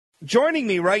Joining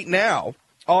me right now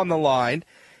on the line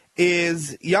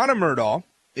is Janne Myrdal.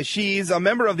 She's a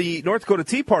member of the North Dakota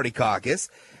Tea Party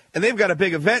Caucus, and they've got a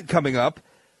big event coming up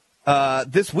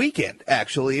this weekend,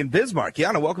 actually, in Bismarck.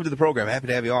 Janne, welcome to the program. Happy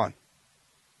to have you on.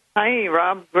 Hi,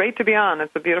 Rob. Great to be on.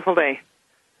 It's a beautiful day.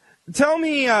 Tell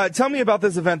me about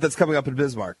this event that's coming up in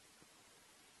Bismarck.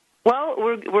 Well,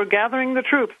 we're gathering the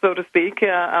troops, so to speak,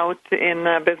 out in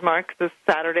Bismarck this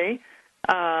Saturday,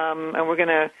 and we're going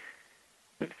to,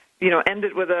 end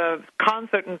it with a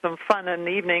concert and some fun in the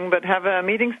evening, but have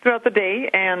meetings throughout the day,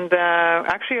 and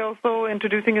actually also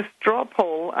introducing a straw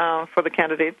poll for the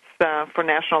candidates for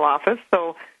national office. So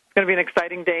it's going to be an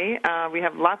exciting day. We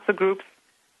have lots of groups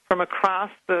from across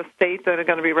the state that are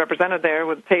going to be represented there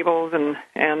with tables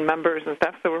and members and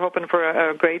stuff. So we're hoping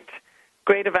for a great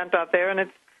event out there, and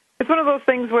it's one of those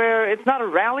things where it's not a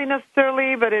rally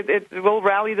necessarily, but it will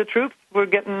rally the troops. We're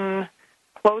getting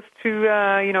close to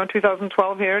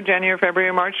 2012 here, January,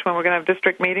 February, March, when we're going to have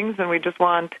district meetings, and we just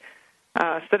want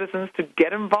citizens to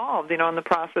get involved, in the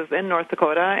process in North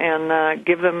Dakota and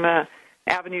give them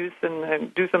avenues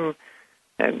and do some.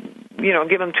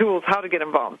 Give them tools how to get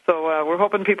involved. So we're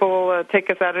hoping people will take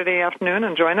a Saturday afternoon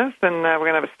and join us, and we're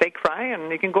going to have a steak fry,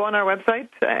 and you can go on our website,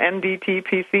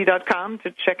 ndtpc.com,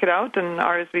 to check it out, and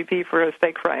RSVP for a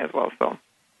steak fry as well. So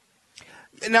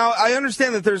now, I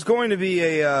understand that there's going to be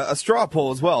a straw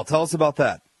poll as well. Tell us about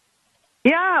that.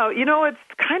 Yeah, it's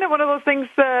kind of one of those things,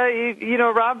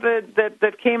 Rob,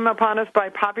 that came upon us by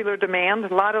popular demand.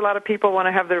 A lot of people want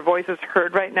to have their voices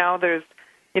heard right now. We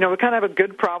kind of have a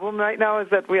good problem right now is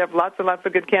that we have lots and lots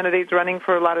of good candidates running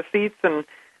for a lot of seats, and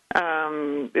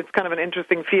it's kind of an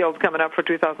interesting field coming up for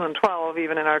 2012,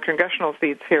 even in our congressional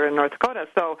seats here in North Dakota.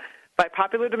 So by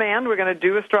popular demand, we're going to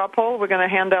do a straw poll. We're going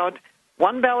to hand out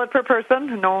one ballot per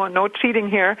person, no cheating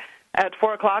here, at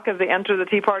 4 o'clock as they enter the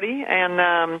Tea Party, and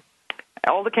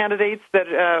all the candidates that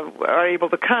are able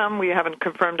to come, we haven't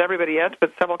confirmed everybody yet,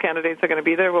 but several candidates are going to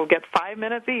be there, will get 5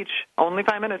 minutes each, only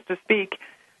 5 minutes to speak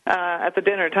at the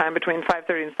dinner time between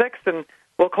 5:30 and 6, and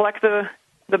we'll collect the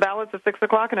ballots at 6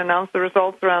 o'clock and announce the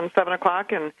results around 7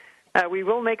 o'clock, and we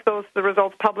will make the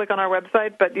results public on our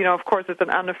website, but, of course, it's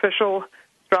an unofficial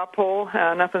straw poll,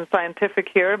 nothing scientific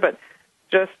here, but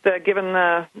just giving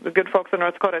the good folks in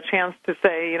North Dakota a chance to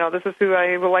say, this is who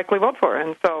I will likely vote for,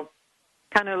 and so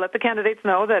kind of let the candidates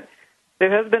know that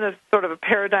there has been a sort of a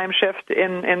paradigm shift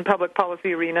in public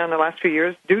policy arena in the last few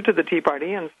years due to the Tea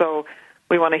Party, and so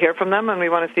we want to hear from them, and we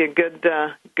want to see a good,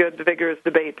 vigorous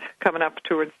debate coming up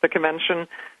towards the convention,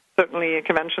 certainly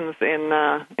conventions in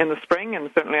the spring,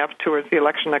 and certainly up towards the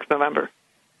election next November.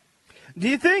 Do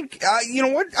you think,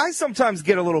 what, I sometimes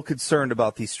get a little concerned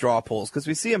about these straw polls, because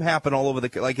we see them happen all over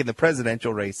like in the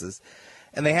presidential races,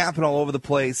 and they happen all over the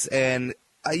place, and,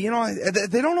 they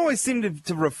don't always seem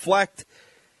to reflect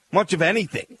much of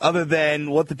anything other than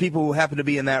what the people who happen to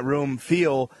be in that room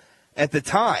feel at the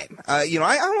time.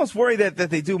 I almost worry that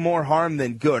they do more harm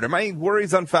than good. Are my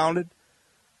worries unfounded?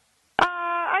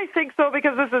 I think so,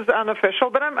 because this is unofficial,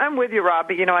 but I'm with you, Rob.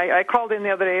 I called in the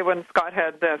other day when Scott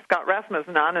had Scott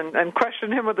Rasmussen on and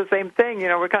questioned him with the same thing.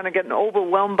 We're kind of getting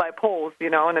overwhelmed by polls,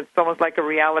 and it's almost like a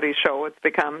reality show it's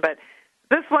become. But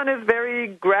this one is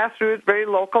very grassroots, very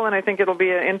local, and I think it'll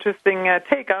be an interesting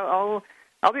take. I'll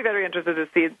be very interested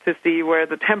to see where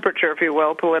the temperature, if you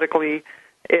will, politically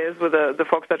is with the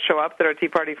folks that show up that are Tea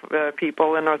Party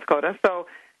people in North Dakota. So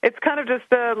it's kind of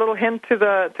just a little hint to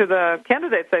the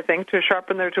candidates, I think, to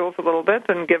sharpen their tools a little bit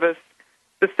and give us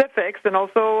specifics, and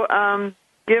also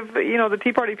give the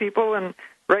Tea Party people and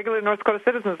regular North Dakota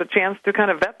citizens a chance to kind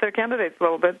of vet their candidates a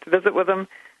little bit, to visit with them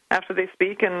after they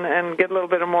speak, and get a little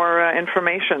bit of more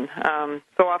information.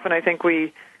 So often I think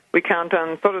we count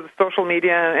on sort of the social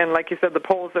media and, like you said, the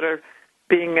polls that are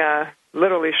being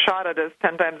literally shot at us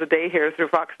 10 times a day here through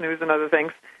Fox News and other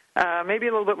things. Maybe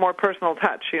a little bit more personal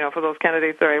touch, for those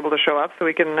candidates that are able to show up, so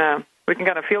we can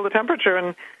kind of feel the temperature.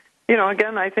 And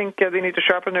again, I think they need to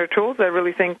sharpen their tools. I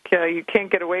really think you can't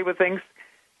get away with things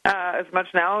as much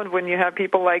now, and when you have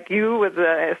people like you with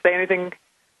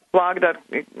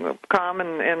SayAnythingBlog.com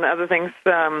and other things,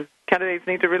 candidates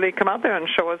need to really come out there and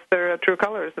show us their true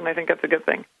colors, and I think that's a good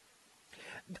thing.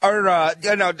 Now,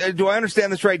 do I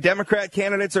understand this right? Democrat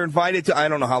candidates are invited to, I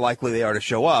don't know how likely they are to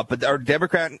show up, but are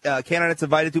Democrat candidates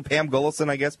invited to? Pam Gullison,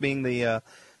 I guess, being the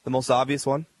most obvious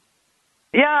one?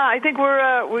 Yeah, I think we're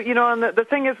and the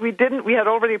thing is we had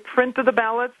already printed the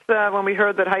ballots when we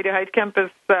heard that Heidi Heitkamp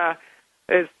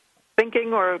is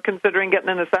thinking or considering getting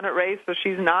in the Senate race, so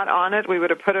she's not on it. We would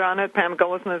have put her on it. Pam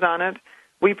Gullison is on it.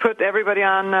 We put everybody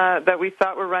on that we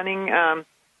thought were running.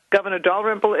 Governor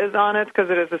Dalrymple is on it because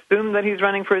it is assumed that he's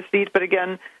running for a seat. But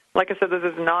again, like I said, this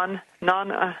is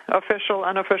non-official,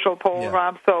 unofficial poll,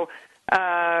 Rob. So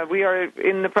we are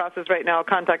in the process right now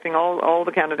contacting all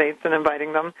the candidates and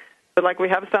inviting them. But like we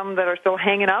have some that are still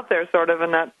hanging out there, sort of,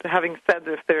 and not having said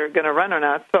if they're going to run or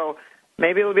not. So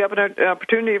maybe it'll be an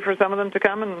opportunity for some of them to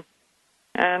come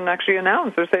and actually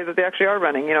announce or say that they actually are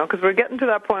running. Because we're getting to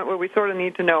that point where we sort of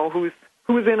need to know who's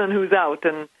in and who's out.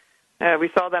 And we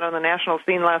saw that on the national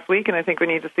scene last week, and I think we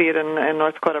need to see it in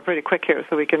North Dakota pretty quick here,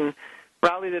 so we can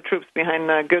rally the troops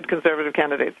behind good conservative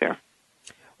candidates here.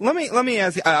 Let me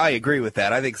ask you, I agree with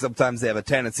that. I think sometimes they have a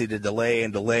tendency to delay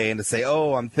and to say,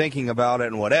 oh, I'm thinking about it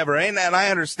and whatever. And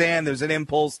I understand there's an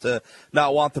impulse to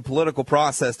not want the political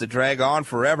process to drag on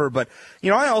forever. But,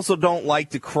 I also don't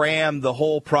like to cram the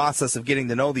whole process of getting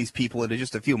to know these people into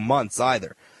just a few months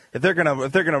either. If they're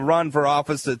gonna run for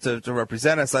office to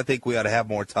represent us, I think we ought to have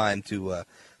more time to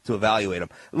evaluate them.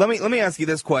 Let me ask you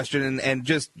this question, and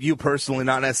just you personally,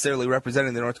 not necessarily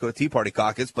representing the North Dakota Tea Party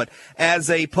Caucus, but as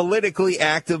a politically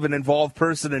active and involved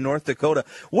person in North Dakota,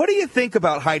 what do you think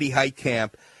about Heidi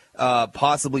Heitkamp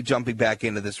possibly jumping back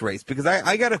into this race? Because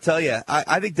I got to tell you,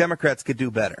 I think Democrats could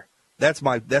do better. That's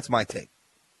my take.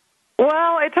 Well,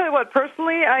 I tell you what,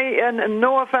 personally, and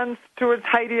no offense towards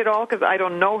Heidi at all, because I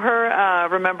don't know her.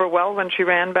 Remember well when she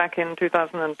ran back in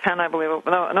 2010, I believe.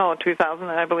 2000,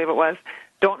 I believe it was.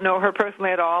 Don't know her personally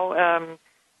at all,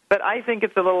 but I think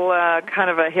it's a little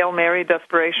kind of a Hail Mary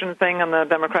desperation thing on the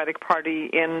Democratic Party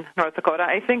in North Dakota.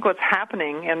 I think what's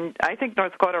happening, and I think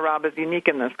North Dakota, Rob, is unique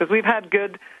in this, because we've had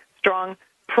good, strong,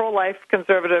 pro-life,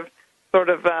 conservative sort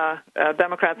of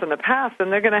Democrats in the past,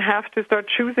 and they're going to have to start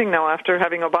choosing now after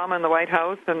having Obama in the White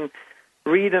House and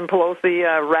Reid and Pelosi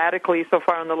radically so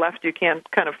far on the left you can't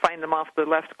kind of find them off the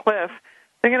left cliff.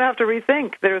 They're going to have to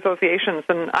rethink their associations.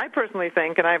 And I personally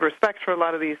think, and I have respect for a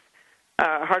lot of these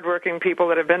hardworking people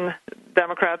that have been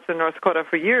Democrats in North Dakota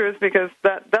for years, because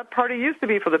that party used to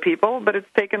be for the people, but it's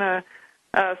taken a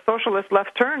socialist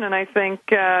left turn, and I think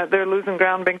they're losing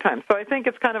ground big time. So I think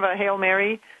it's kind of a Hail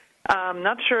Mary.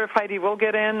 Not sure if Heidi will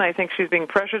get in. I think she's being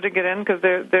pressured to get in because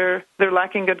they're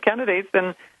lacking good candidates.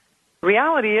 And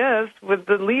reality is, with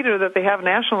the leader that they have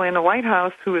nationally in the White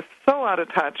House, who is so out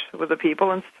of touch with the people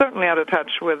and certainly out of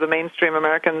touch with the mainstream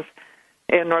Americans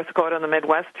in North Dakota and the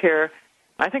Midwest here,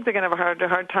 I think they're going to have a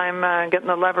hard time getting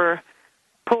the lever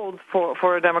pulled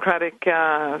for a Democratic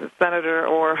senator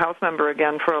or House member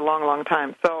again for a long, long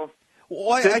time. So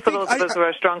for those of us who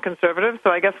are strong conservatives. So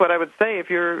I guess what I would say, if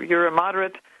you're a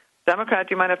moderate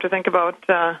Democrat, you might have to think about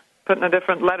putting a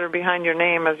different letter behind your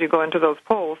name as you go into those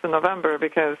polls in November,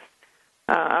 because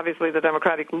obviously the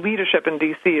Democratic leadership in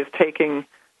D.C. is taking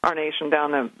our nation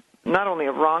down not only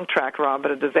a wrong track, Rob,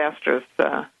 but a disastrous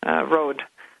road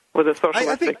with a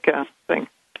socialistic thing.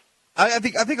 I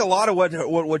think a lot of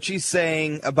what she's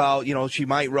saying about, she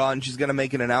might run, she's going to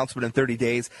make an announcement in 30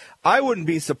 days. I wouldn't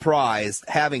be surprised,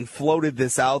 having floated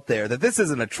this out there, that this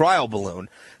isn't a trial balloon.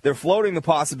 They're floating the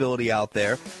possibility out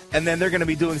there, and then they're going to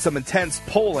be doing some intense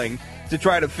polling to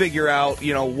try to figure out,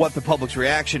 what the public's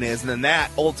reaction is, and then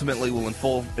that ultimately will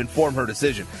inform her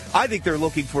decision. I think they're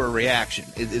looking for a reaction,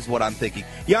 is what I'm thinking.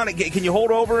 Janne, can you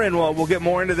hold over, and we'll get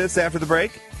more into this after the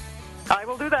break? I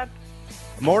will do that.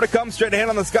 More to come straight ahead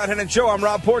on the Scott Hennon Show. I'm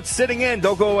Rob Port, sitting in.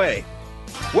 Don't go away.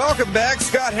 Welcome back.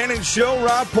 Scott Hennon Show.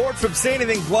 Rob Port from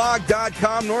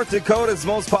SayAnythingBlog.com, North Dakota's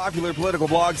most popular political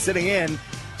blog, sitting in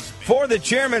for the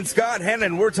chairman, Scott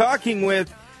Hennon. We're talking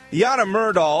with Janne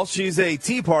Myrdal. She's a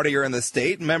Tea Partier in the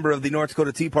state, member of the North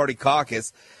Dakota Tea Party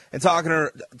Caucus, and talking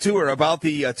to her about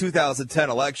the 2010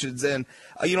 elections. And,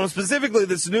 specifically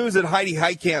this news that Heidi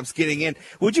Heitkamp's getting in.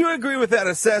 Would you agree with that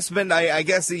assessment? I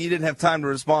guess you didn't have time to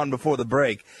respond before the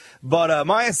break. But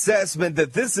my assessment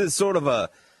that this is sort of a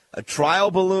trial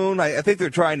balloon. I think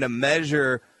they're trying to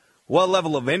measure what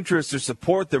level of interest or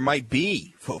support there might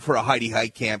be for a Heidi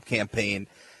Heitkamp campaign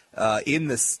in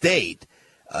the state.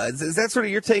 Is that sort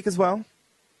of your take as well?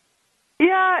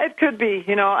 Yeah, it could be.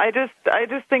 I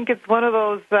just think it's one of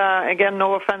those, again,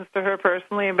 no offense to her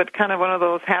personally, but kind of one of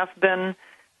those has-been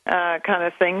kind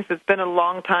of things. It's been a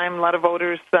long time. A lot of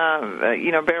voters,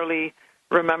 barely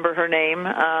remember her name.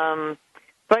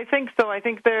 So I think so. I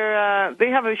think they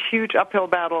have a huge uphill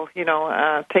battle,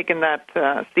 taking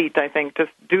that seat, I think.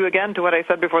 Just do again to what I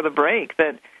said before the break,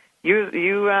 that you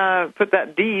put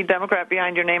that D, Democrat,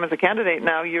 behind your name as a candidate,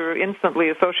 now you're instantly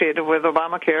associated with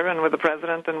Obamacare and with the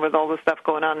president and with all the stuff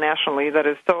going on nationally that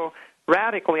is so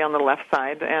radically on the left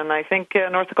side. And I think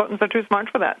North Dakotans are too smart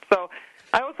for that. So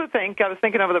I also think, I was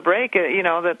thinking over the break,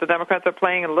 that the Democrats are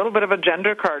playing a little bit of a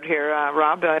gender card here,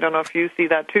 Rob. I don't know if you see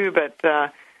that too, but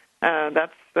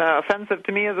that's offensive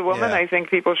to me as a woman. Yeah. I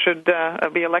think people should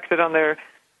be elected on their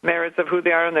merits of who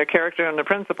they are and their character and their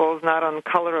principles, not on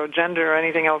color or gender or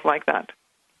anything else like that.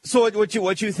 So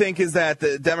what you think is that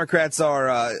the Democrats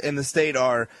are in the state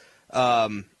are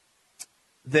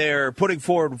they're putting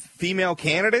forward female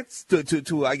candidates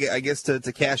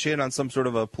to cash in on some sort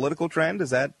of a political trend?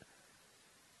 Is that?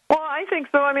 Well, I think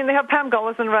so. I mean, they have Pam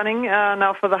Gullison running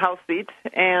now for the House seat,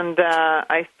 and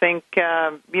I think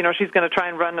she's going to try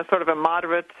and run a sort of a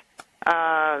moderate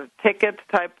ticket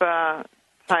type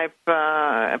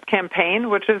campaign,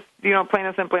 which is plain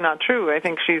and simply not true. I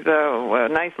think she's a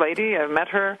nice lady. I've met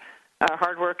her, a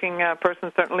hardworking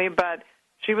person certainly, but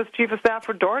she was chief of staff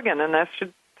for Dorgan, and that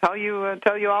should tell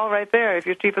you all right there. If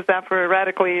you're chief of staff for a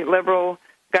radically liberal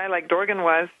guy like Dorgan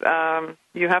was,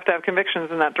 you have to have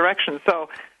convictions in that direction. So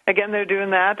again, they're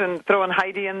doing that and throwing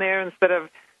Heidi in there instead of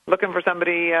looking for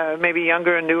somebody maybe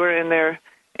younger and newer in their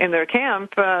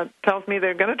camp. Tells me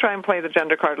they're going to try and play the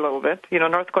gender card a little bit.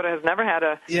 North Dakota has never had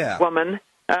a woman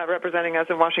representing us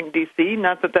in Washington D.C.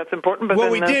 Not that that's important,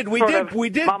 but we did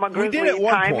Mama Grizzly at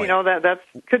one time. point. That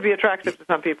could be attractive to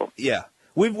some people. Yeah.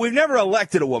 We've never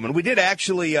elected a woman. We did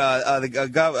actually.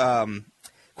 Quentin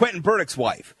Burdick's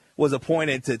wife was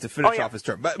appointed to finish off his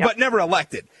term, but never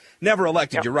elected. Never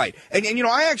elected. Yep. You're right. And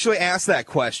I actually asked that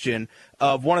question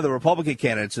of one of the Republican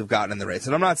candidates who've gotten in the race,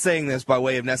 and I'm not saying this by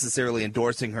way of necessarily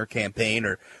endorsing her campaign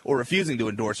or refusing to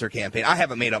endorse her campaign. I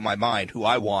haven't made up my mind who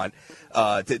I want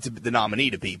the nominee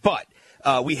to be, but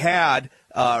we had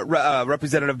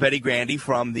Representative Betty Grandy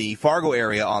from the Fargo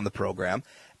area on the program.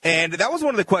 And that was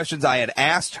one of the questions I had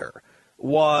asked her,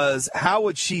 was how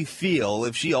would she feel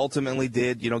if she ultimately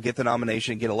did, get the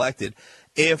nomination and get elected,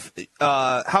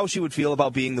 how she would feel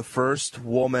about being the first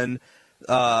woman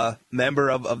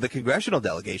member of the congressional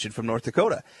delegation from North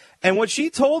Dakota. And what she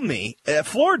told me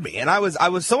floored me, and I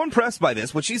was so impressed by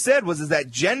this. What she said is that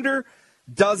gender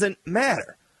doesn't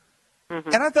matter.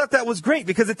 Mm-hmm. And I thought that was great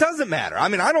because it doesn't matter. I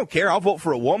mean, I don't care. I'll vote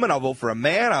for a woman. I'll vote for a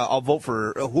man. I'll vote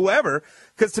for whoever.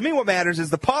 Because to me, what matters is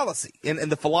the policy and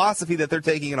the philosophy that they're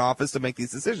taking in office to make these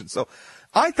decisions. So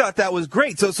I thought that was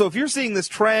great. So if you're seeing this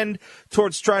trend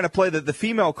towards trying to play the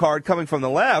female card coming from the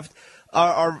left,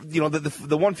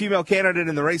 the one female candidate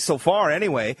in the race so far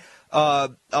anyway,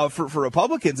 for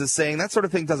Republicans is saying that sort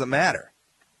of thing doesn't matter.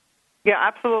 Yeah,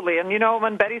 absolutely. And,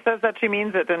 when Betty says that, she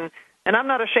means it. And I'm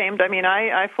not ashamed. I mean,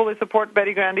 I fully support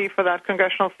Betty Grandy for that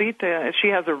congressional seat. She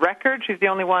has a record. She's the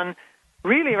only one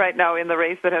really right now in the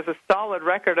race that has a solid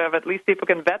record of at least people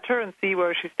can vet her and see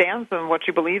where she stands and what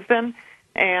she believes in.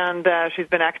 And she's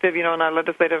been active, in our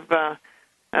legislative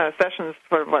sessions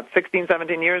for, 16,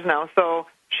 17 years now. So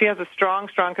she has a strong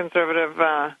conservative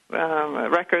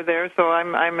record there. So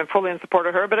I'm fully in support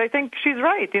of her. But I think she's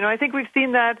right. I think we've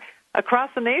seen that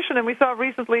across the nation. And we saw it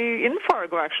recently in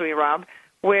Fargo, actually, Rob,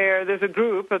 where there's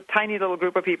a tiny little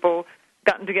group of people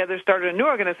gotten together, started a new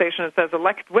organization that says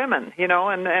elect women,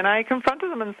 and I confronted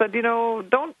them and said,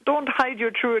 don't hide your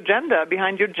true agenda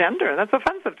behind your gender. That's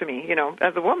offensive to me,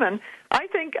 as a woman. I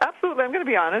think, absolutely, I'm going to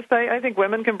be honest, I think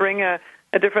women can bring a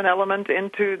different element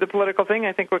into the political thing.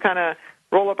 I think we kind of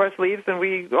roll up our sleeves and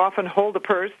we often hold the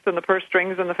purse and the purse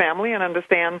strings in the family and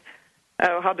understand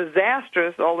how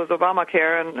disastrous all this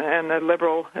Obamacare and the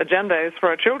liberal agenda is for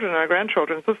our children and our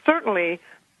grandchildren. So certainly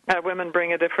women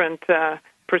bring a different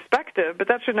perspective, but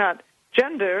that should not,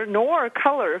 gender nor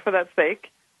color for that sake,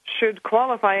 should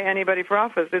qualify anybody for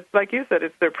office. It's like you said,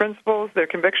 it's their principles, their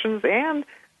convictions, and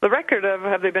the record of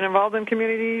have they been involved in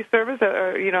community service,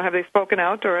 or have they spoken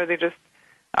out, or are they just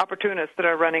opportunists that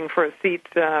are running for a seat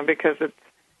because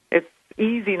it's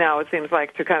easy now, it seems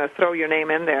like, to kind of throw your name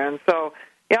in there. And so,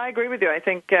 yeah, I agree with you.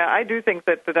 I do think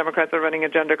that the Democrats are running a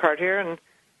gender card here, and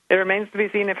it remains to be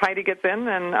seen if Heidi gets in,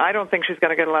 and I don't think she's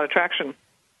going to get a lot of traction.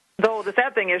 Though the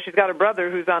sad thing is she's got a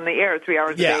brher who's on the air 3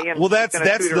 hours a day, and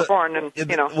that's the porn, and,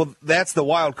 Well, that's the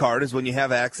wild card, is when you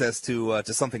have access to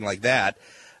something like that,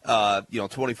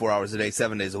 24 hours a day,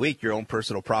 7 days a week, your own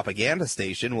personal propaganda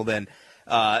station. Well, then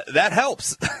that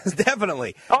helps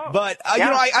definitely. But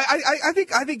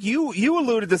I think you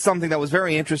alluded to something that was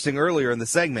very interesting earlier in the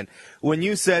segment when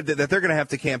you said that they're going to have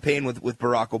to campaign with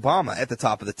Barack Obama at the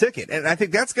top of the ticket, and I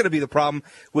think that's going to be the problem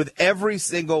with every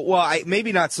single. Well,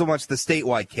 maybe not so much the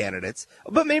statewide candidates,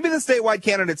 but maybe the statewide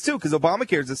candidates too, because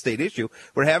Obamacare is a state issue.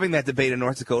 We're having that debate in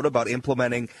North Dakota about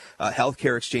implementing health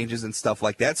care exchanges and stuff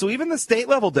like that. So even the state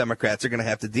level Democrats are going to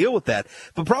have to deal with that,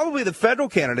 but probably the federal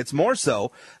candidates more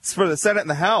so for the Senate and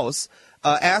the House,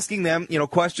 asking them,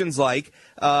 questions like,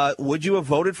 would you have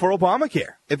voted for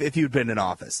Obamacare if you'd been in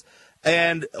office?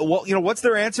 And what's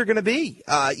their answer going to be?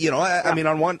 I mean,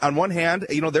 on one hand,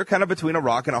 they're kind of between a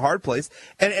rock and a hard place,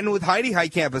 and with Heidi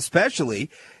Heitkamp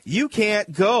especially, you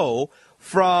can't go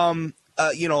from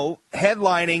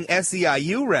headlining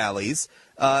SEIU rallies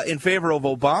in favor of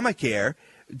Obamacare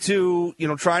to,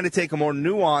 trying to take a more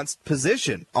nuanced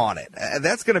position on it.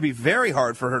 That's going to be very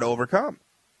hard for her to overcome.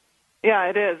 Yeah,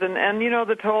 it is. And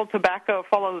the whole tobacco,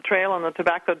 follow the trail and the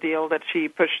tobacco deal that she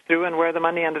pushed through and where the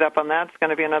money ended up on that's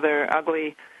going to be another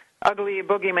ugly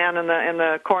boogeyman in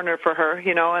the corner for her,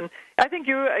 And I think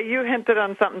you hinted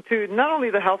on something, too. Not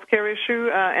only the healthcare issue,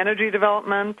 energy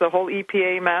development, the whole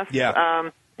EPA mess,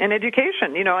 and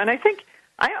education, And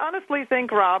I honestly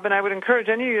think, Rob, and I would encourage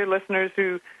any of your listeners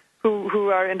who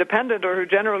are independent or who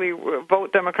generally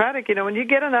vote Democratic, when you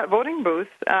get in that voting booth,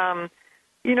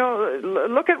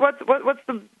 look at what's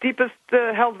the deepest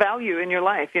held value in your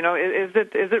life. Is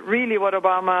it really what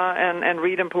Obama and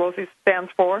Reid and Pelosi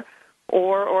stands for,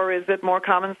 or is it more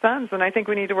common sense? And I think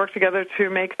we need to work together to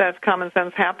make that common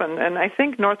sense happen. And I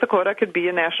think North Dakota could be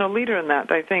a national leader in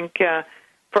that. I think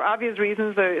for obvious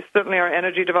reasons, certainly our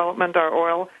energy development, our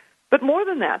oil. But more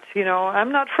than that,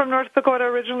 I'm not from North Dakota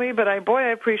originally, but I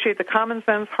appreciate the common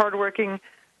sense, hardworking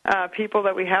people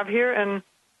that we have here. And,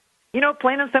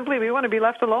 plain and simply, we want to be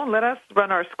left alone. Let us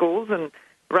run our schools and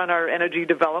run our energy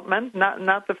development,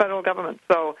 not the federal government.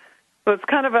 So it's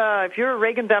kind of if you're a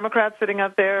Reagan Democrat sitting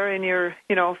out there in your,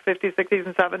 50s, 60s,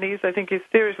 and 70s, I think you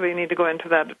seriously need to go into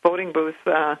that voting booth,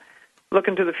 look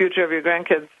into the future of your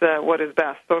grandkids, what is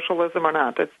best, socialism or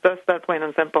not. It's just that plain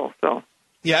and simple, so.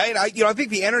 Yeah, and I think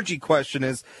the energy question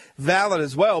is valid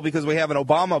as well because we have an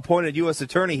Obama-appointed U.S.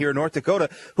 attorney here in North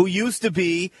Dakota who used to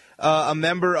be a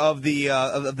member of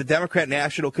the Democrat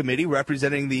National Committee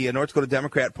representing the North Dakota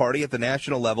Democrat Party at the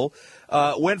national level,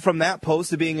 went from that post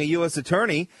to being a U.S.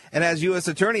 attorney, and as U.S.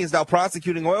 attorney is now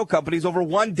prosecuting oil companies over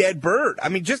one dead bird. I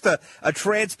mean, just a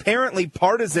transparently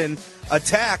partisan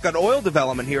attack on oil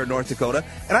development here in North Dakota,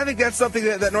 and I think that's something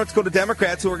that North Dakota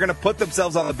Democrats who are going to put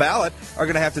themselves on the ballot are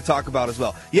going to have to talk about as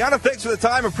well. Janne, thanks for the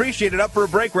time. Appreciate it. Up for a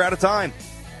break. We're out of time.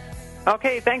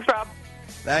 Okay, thanks, Rob.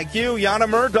 Thank you. Janne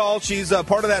Myrdal, she's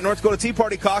part of that North Dakota Tea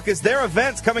Party Caucus. Their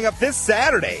event's coming up this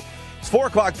Saturday. It's 4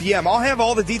 o'clock p.m. I'll have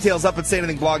all the details up at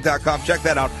sayanythingblog.com. Check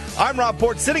that out. I'm Rob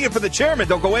Port, sitting in for the chairman.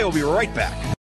 Don't go away. We'll be right back.